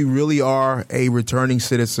 If you really are a returning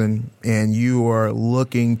citizen and you are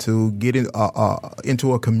looking to get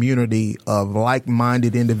into a community of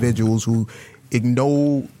like-minded individuals who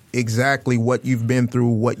know exactly what you've been through,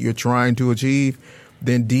 what you're trying to achieve,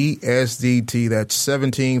 then DSDT, that's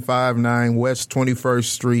 1759 West 21st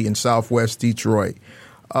Street in Southwest Detroit.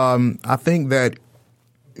 I think that,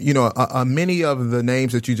 many of the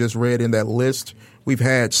names that you just read in that list, we've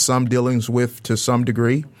had some dealings with to some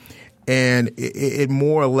degree. And it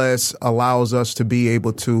more or less allows us to be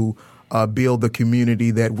able to build the community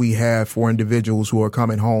that we have for individuals who are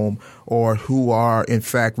coming home or who are, in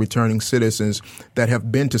fact, returning citizens that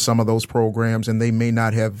have been to some of those programs and they may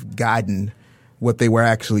not have gotten what they were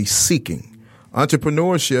actually seeking.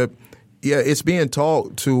 Entrepreneurship, it's being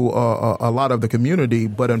taught to a lot of the community,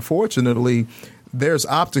 but unfortunately, there's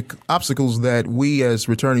obstacles that we as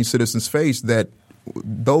returning citizens face that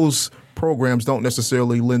those programs don't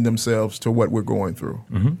necessarily lend themselves to what we're going through.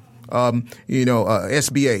 Mm-hmm.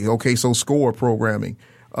 SBA. Okay, so score programming.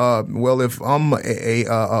 Well, if I'm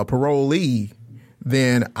a parolee,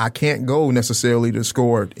 then I can't go necessarily to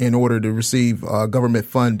SCORE in order to receive government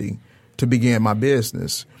funding to begin my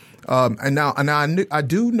business. And I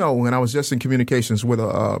do know, and I was just in communications with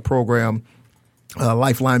a program,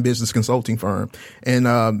 Lifeline Business Consulting firm, and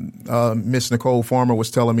Miss Nicole Farmer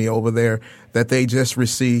was telling me over there that they just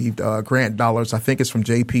received grant dollars. I think it's from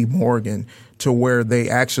J.P. Morgan, to where they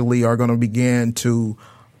actually are going to begin to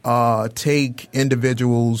take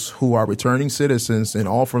individuals who are returning citizens and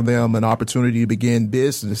offer them an opportunity to begin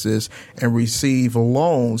businesses and receive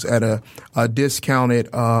loans at a discounted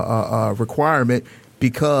requirement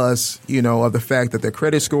because, of the fact that their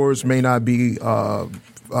credit scores may not be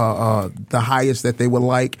the highest that they would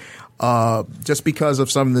like, just because of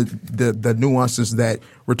some of the nuances that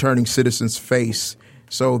returning citizens face.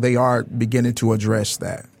 So they are beginning to address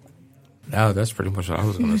that. No, that's pretty much what I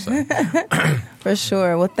was going to say. For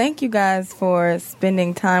sure. Well, thank you guys for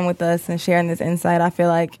spending time with us and sharing this insight. I feel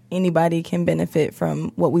like anybody can benefit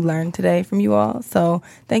from what we learned today from you all. So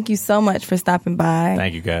thank you so much for stopping by.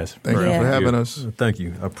 Thank you, guys. Thank you for having us. Thank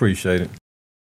you. I appreciate it.